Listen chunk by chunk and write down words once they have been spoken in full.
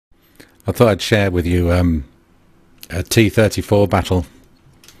I thought I'd share with you a T34 battle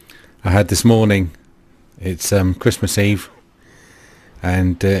I had this morning. It's Christmas Eve,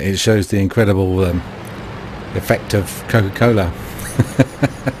 and it shows the incredible effect of Coca-Cola,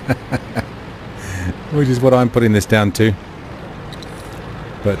 which is what I'm putting this down to.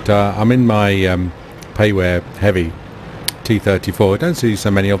 But I'm in my payware heavy T34. I don't see so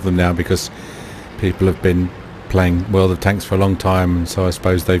many of them now because people have been playing World of Tanks for a long time, and so I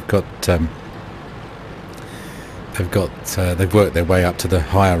suppose they've worked their way up to the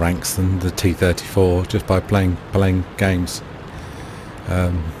higher ranks than the T34 just by playing games.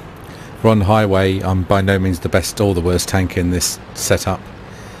 We're on the highway. I'm by no means the best or the worst tank in this setup,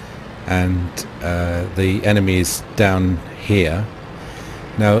 and the enemy is down here.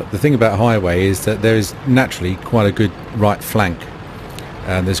 Now the thing about highway is that there is naturally quite a good right flank,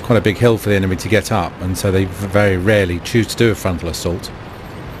 and there's quite a big hill for the enemy to get up, and so they very rarely choose to do a frontal assault.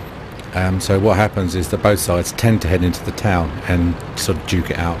 So what happens is that both sides tend to head into the town and sort of duke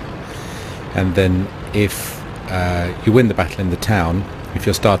it out, and then if you win the battle in the town, if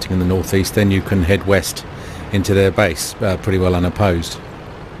you're starting in the northeast, then you can head west into their base pretty well unopposed.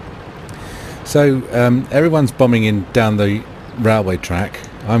 So everyone's bombing in down the railway track.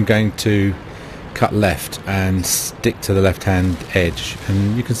 I'm going to cut left and stick to the left hand edge,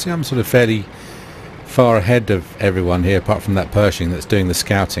 and you can see I'm sort of fairly far ahead of everyone here, apart from that Pershing that's doing the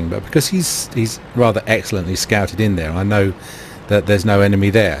scouting. But because he's rather excellently scouted in there, I know that there's no enemy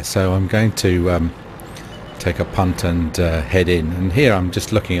there, so I'm going to take a punt and head in. And here I'm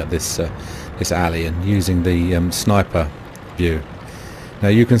just looking at this alley and using the sniper view. Now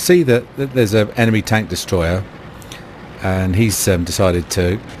you can see that there's an enemy tank destroyer, and he's decided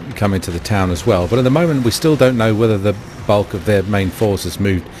to come into the town as well, but at the moment we still don't know whether the bulk of their main force has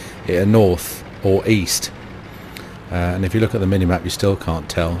moved north or east, and if you look at the minimap you still can't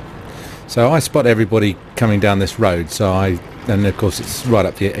tell. So I spot everybody coming down this road, and of course it's right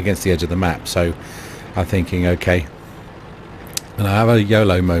up against the edge of the map, so I'm thinking, okay, and I have a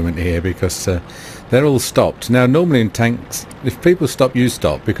YOLO moment here because they're all stopped. Now normally in tanks, if people stop, you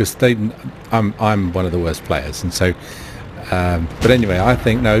stop, because I'm one of the worst players, and so but anyway, I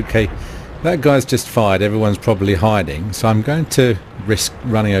think, no, okay, that guy's just fired, everyone's probably hiding, so I'm going to risk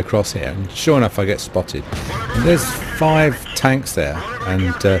running across here. And sure enough, I get spotted, and there's 5 tanks there,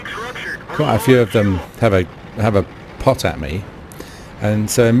 and quite a few of them have a pot at me, and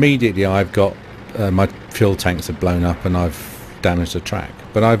so immediately I've got my fuel tanks have blown up and I've damaged the track.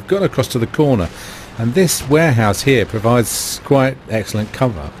 But I've got across to the corner, and this warehouse here provides quite excellent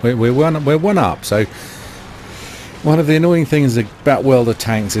cover. We're one up, so one of the annoying things about World of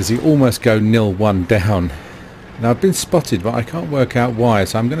Tanks is you almost go 0-1 down. Now I've been spotted, but I can't work out why,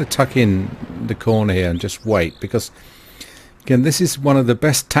 so I'm going to tuck in the corner here and just wait, because again, this is one of the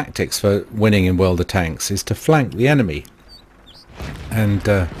best tactics for winning in World of Tanks, is to flank the enemy,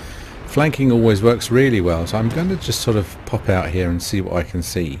 and flanking always works really well. So I'm going to just sort of pop out here and see what I can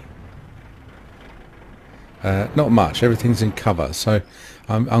see. Not much, everything's in cover, so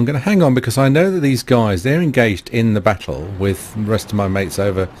I'm going to hang on, because I know that these guys, they're engaged in the battle with the rest of my mates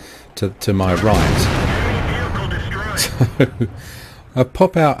over to my right. So I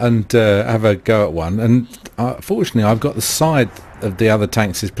pop out and have a go at one, and fortunately I've got the side of the other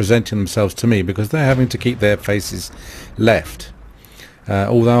tanks is presenting themselves to me, because they're having to keep their faces left.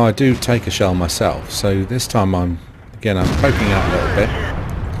 Although I do take a shell myself, so this time I'm poking out a little bit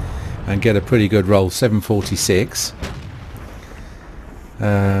and get a pretty good roll. 746.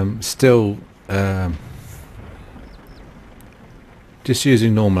 Still just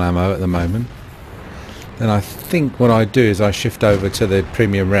using normal ammo at the moment. Then I think what I do is I shift over to the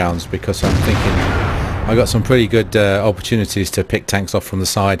premium rounds, because I'm thinking I got some pretty good opportunities to pick tanks off from the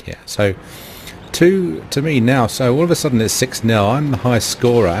side here. So 2 to me now, so all of a sudden it's 6-0. I'm the highest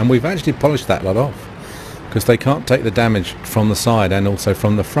scorer, and we've actually polished that lot off, because they can't take the damage from the side and also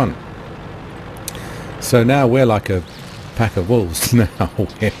from the front. So now we're like a pack of wolves now.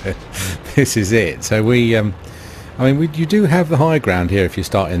 This is it. So you do have the high ground here if you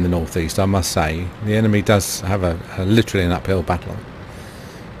start in the northeast, I must say. The enemy does have literally an uphill battle,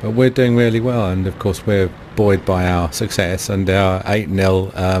 but we're doing really well, and of course we're buoyed by our success and our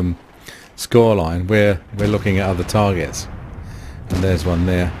 8-0 scoreline. We're looking at other targets, and there's one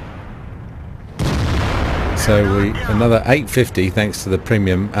there. So another 850 thanks to the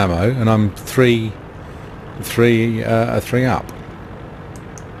premium ammo, and I'm three up.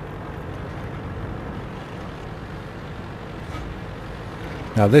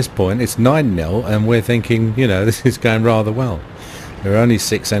 Now at this point it's 9-0, and we're thinking, this is going rather well. There are only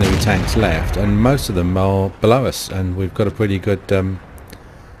 6 enemy tanks left, and most of them are below us, and we've got a pretty good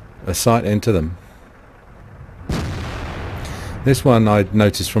a sight into them. This one I'd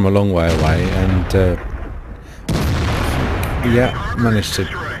noticed from a long way away, and yeah, managed to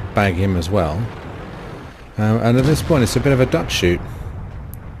bag him as well. And at this point it's a bit of a duck shoot.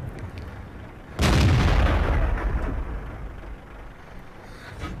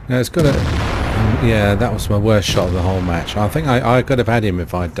 Now it's got a... yeah, that was my worst shot of the whole match. I think I could have had him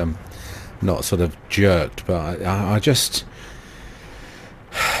if I'd not sort of jerked, but I just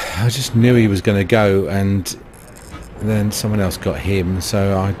knew he was going to go, and then someone else got him,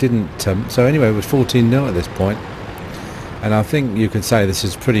 so I didn't... so anyway, it was 14-0 at this point, and I think you could say this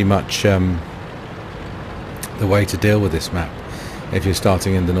is pretty much the way to deal with this map if you're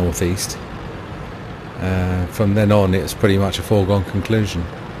starting in the northeast. From then on it's pretty much a foregone conclusion.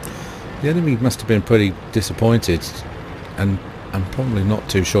 The enemy must have been pretty disappointed, and I'm probably not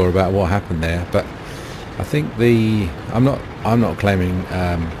too sure about what happened there, but I think I'm not claiming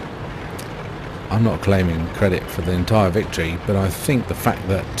credit for the entire victory, but I think the fact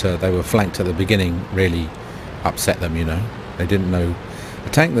that they were flanked at the beginning really upset them. You know, they didn't know a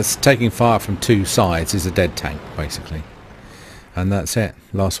tank that's taking fire from two sides is a dead tank basically, and that's it.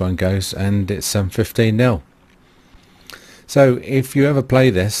 Last one goes, and it's 15-0. So if you ever play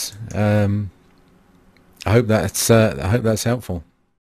this, I hope that's helpful.